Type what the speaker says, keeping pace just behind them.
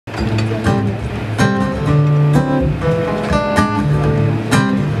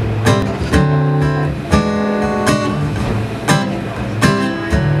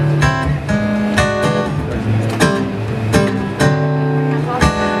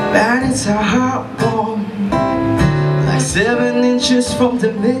And it's a hot one, like 7 inches from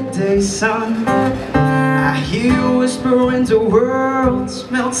the midday sun. I hear you whispering the world,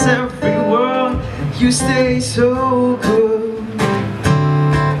 smells everywhere. You stay so good,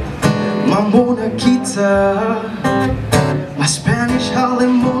 my Mona Quita, my Spanish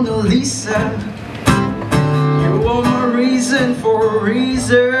Harlem Mona Lisa. You are my reason for a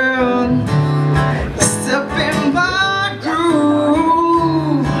reason. Step in my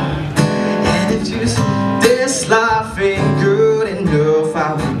groove, and if just this life ain't good enough,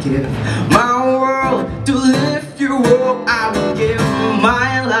 I would give my world to lift you up. I would give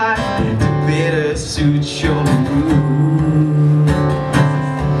my life to better suit your mood.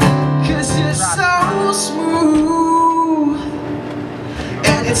 'Cause you're so smooth,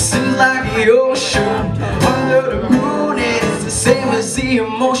 and it seems like the ocean under the moon. It's the same as the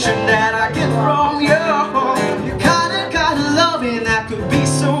emotion that I get from you. You got a loving that could be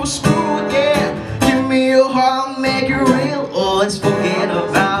so smooth, yeah. Give me your heart, make it real, or let's forget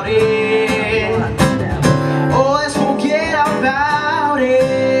about it. Or let's forget about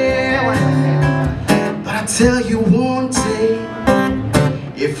it. But I tell you one thing,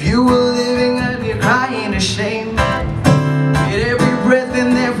 if you were living and you're crying of shame, with every breath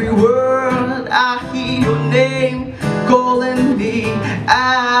and every word I hear your name calling me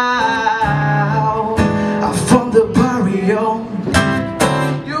out. I'm from the barrio.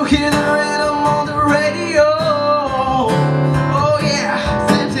 You hear the rhythm on the radio. Oh yeah,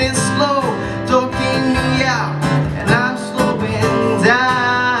 flipping slow, talking me out, and I'm slowing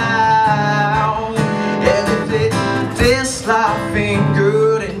down. And if this life ain't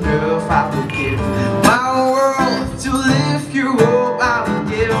good enough, I would give my world to lift you up. I would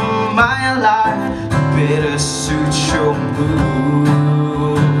give my life to better suit your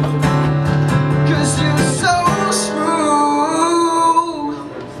mood. 'Cause you're so smooth,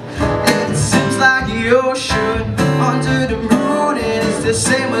 and it seems like the ocean under the moon. And it's the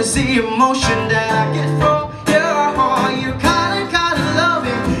same as the emotion that